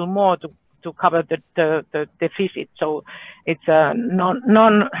pay a little more to cover the deficit. So it's a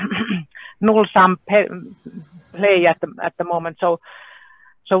null-sum play at the moment. So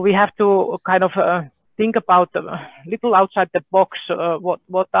we have to kind of think about a little outside the box.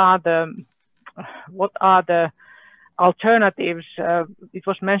 What are the alternatives? It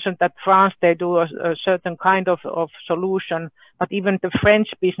was mentioned that France, they do a certain kind of solution, but even the French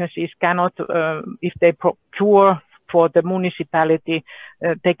businesses cannot, if they procure for the municipality,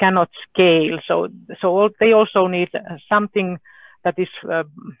 they cannot scale. So they also need something that is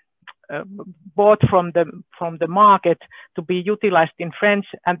bought from the market to be utilized in French,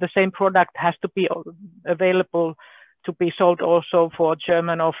 and the same product has to be available to be sold also for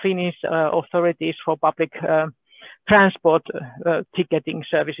German or Finnish authorities for public transport ticketing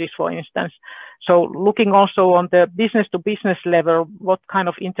services, for instance. So looking also on the business-to-business level, what kind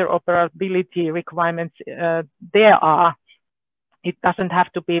of interoperability requirements there are. It doesn't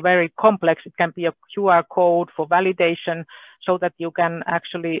have to be very complex. It can be a QR code for validation, so that you can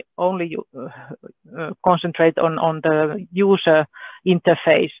actually only concentrate on the user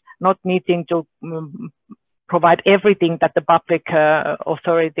interface, not needing to provide everything that the public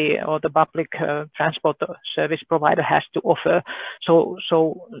authority or the public transport service provider has to offer. So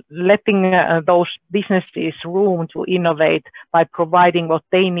letting those businesses room to innovate by providing what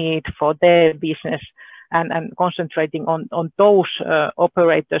they need for their business, and concentrating on those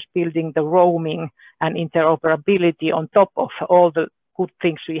operators building the roaming and interoperability on top of all the good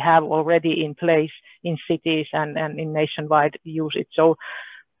things we have already in place in cities and in nationwide usage. So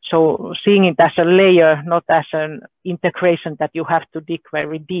seeing it as a layer, not as an integration that you have to dig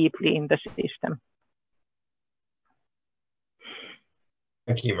very deeply in the system.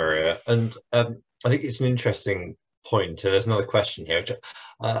 Thank you, Maria. And I think it's an interesting point. There's another question here, which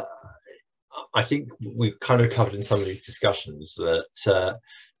I think we've kind of covered in some of these discussions, that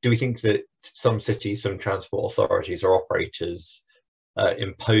do we think that some cities, some transport authorities or operators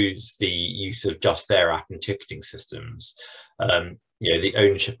impose the use of just their app and ticketing systems, the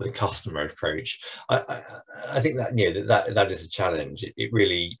ownership of the customer approach? I think that that is a challenge. It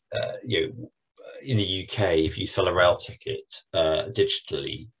really, in the UK, if you sell a rail ticket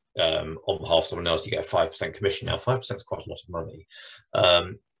digitally, on behalf of someone else, you get a 5% commission. Now, 5% is quite a lot of money.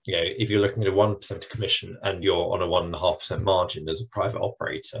 You know, if you're looking at a 1% commission and you're on a 1.5% margin as a private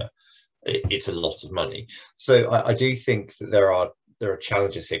operator, it's a lot of money. So I do think that there are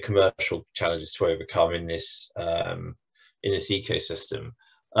challenges here, commercial challenges to overcome in this ecosystem.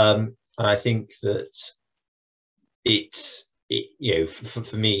 And I think that you know,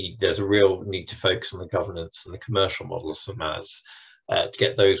 for me, there's a real need to focus on the governance and the commercial models for MAS to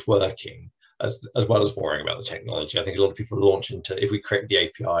get those working, as well as worrying about the technology. I think a lot of people launch into, if we create the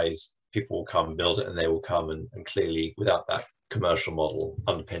APIs, people will come build it and they will come, and clearly without that commercial model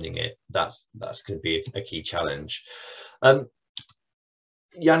underpinning it, that's going to be a key challenge.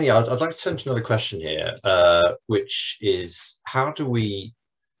 Jani, I'd like to turn to another question here, which is, how do we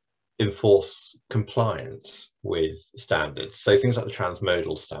enforce compliance with standards? So things like the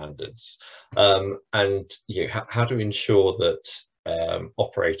transmodal standards, and you know, how to ensure that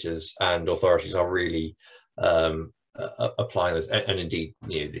operators and authorities are really applying this, and indeed,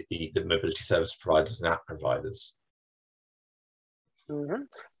 you know, the mobility service providers and app providers. Mm-hmm.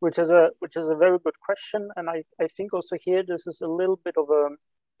 Which is a very good question, and I think also here this is a little bit of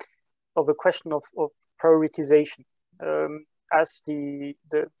a question of prioritization. As the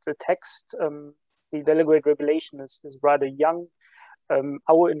text, the delegate regulation is rather young.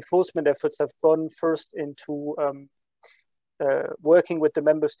 Our enforcement efforts have gone first into working with the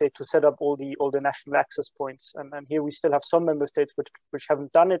member state to set up all the national access points, and here we still have some member states which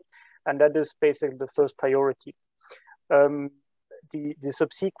haven't done it, and that is basically the first priority. The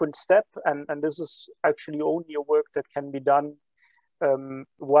subsequent step, and this is actually only a work that can be done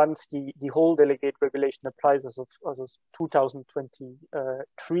once the whole delegate regulation applies as of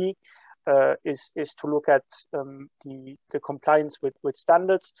 2023, is to look at the compliance with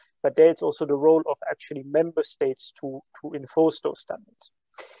standards, but there it's also the role of actually member states to enforce those standards.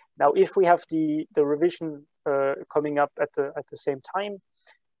 Now, if we have the revision coming up at the same time,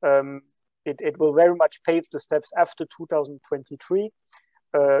 it will very much pave the steps after 2023.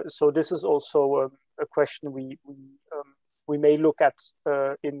 So this is also a question we may look at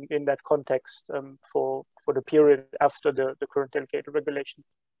in that context for the period after the current delegated regulation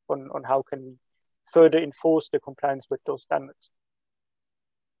on how can we further enforce the compliance with those standards.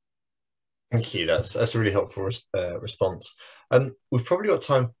 Thank you. That's a really helpful response. We've probably got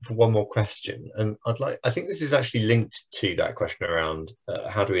time for one more question, and I think this is actually linked to that question around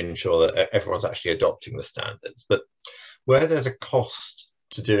how do we ensure that everyone's actually adopting the standards. But where there's a cost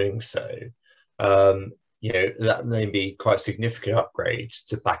to doing so, you know, that may be quite significant upgrades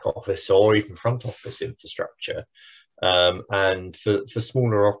to back office or even front office infrastructure. And for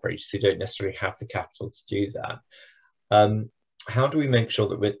smaller operators who don't necessarily have the capital to do that, how do we make sure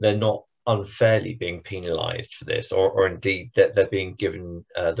that they're not unfairly being penalised for this, or indeed that they're being given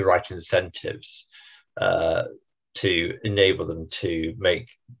the right incentives to enable them to make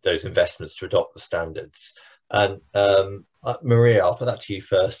those investments to adopt the standards? And Maria, I'll put that to you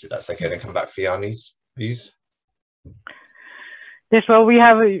first, if that's okay, then come back for Jani's views. Yes, well, we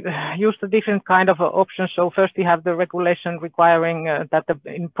have used a different kind of options. So first we have the regulation requiring that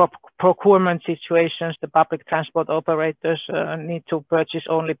in procurement situations, the public transport operators need to purchase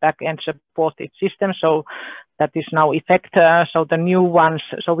only back-end supported systems. So that is now effect. So the new ones,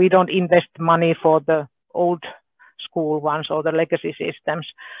 so we don't invest money for the old school ones or the legacy systems.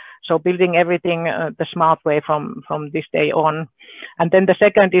 So building everything the smart way from this day on. And then the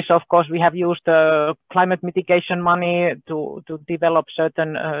second is, of course, we have used climate mitigation money to develop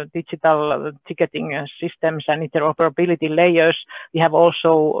certain digital ticketing systems and interoperability layers. We have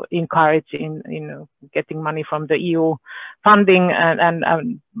also encouraged in getting money from the EU funding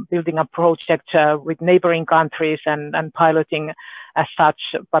and building a project with neighboring countries and piloting as such.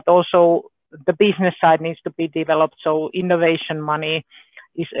 But also the business side needs to be developed. So innovation money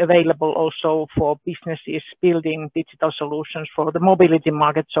is available also for businesses building digital solutions for the mobility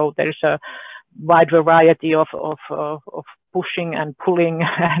market. So there's a wide variety of pushing and pulling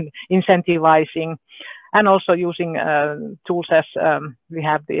and incentivizing, and also using tools as we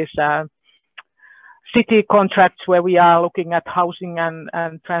have these city contracts where we are looking at housing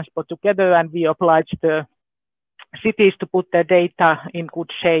and transport together, and we oblige the cities to put their data in good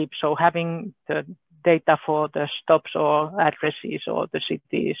shape. So having the data for the stops or addresses or the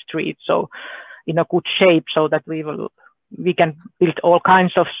city streets, so in a good shape, so that we can build all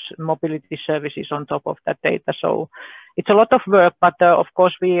kinds of mobility services on top of that data. So it's a lot of work, but of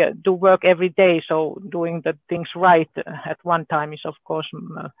course we do work every day. So doing the things right at one time is of course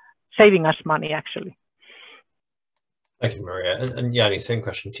saving us money actually. Thank you, Maria. And Jani, same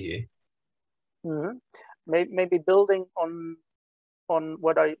question to you. Mm-hmm. Maybe building on on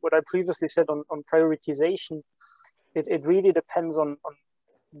what I previously said on prioritization. It really depends on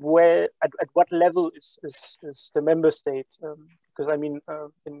where at what level is the member state, because I mean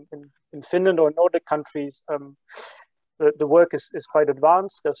in Finland or Nordic countries, the work is quite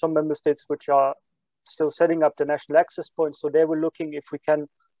advanced. There are some member states which are still setting up the national access points, so they were looking if we can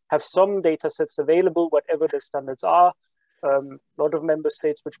have some data sets available, whatever the standards are. A lot of member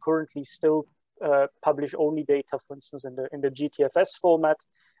states which currently still publish only data, for instance, in the GTFS format,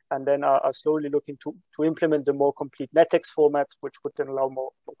 and then are slowly looking to implement the more complete NetEx format, which would then allow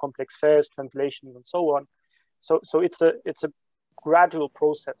more complex fares, translations, and so on. So it's a gradual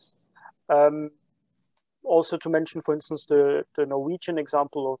process. Also to mention, for instance, the Norwegian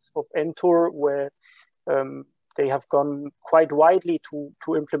example of Entur, where they have gone quite widely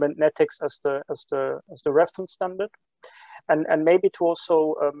to implement NetEx as the reference standard, and maybe to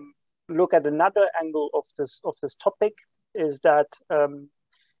also look at another angle of this topic is that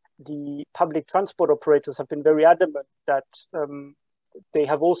the public transport operators have been very adamant that they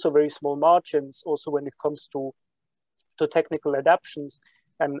have also very small margins, also when it comes to technical adaptations,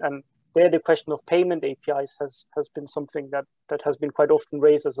 and there the question of payment APIs has been something that has been quite often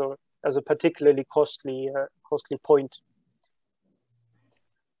raised as a particularly costly point.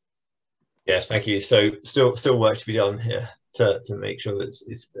 Yes, thank you. So still work to be done here to make sure that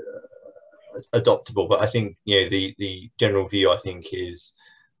it's adoptable. But I think the general view I think is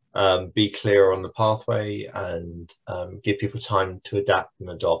be clear on the pathway and give people time to adapt and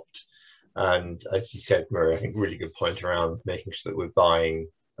adopt. And as you said, Maria, I think really good point around making sure that we're buying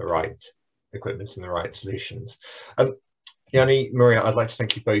the right equipment and the right solutions. Jani, Maria, I'd like to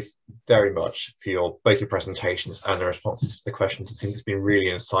thank you both very much for both your presentations and the responses to the questions. I think it's been really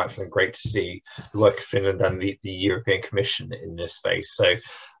insightful and great to see the work of Finland and the European Commission in this space. So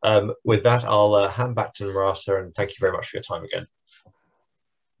with that, I'll hand back to Marata, and thank you very much for your time again.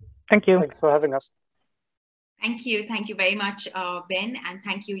 Thank you. Thanks for having us. Thank you. Thank you very much, Ben. And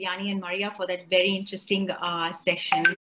thank you, Jani and Maria, for that very interesting session.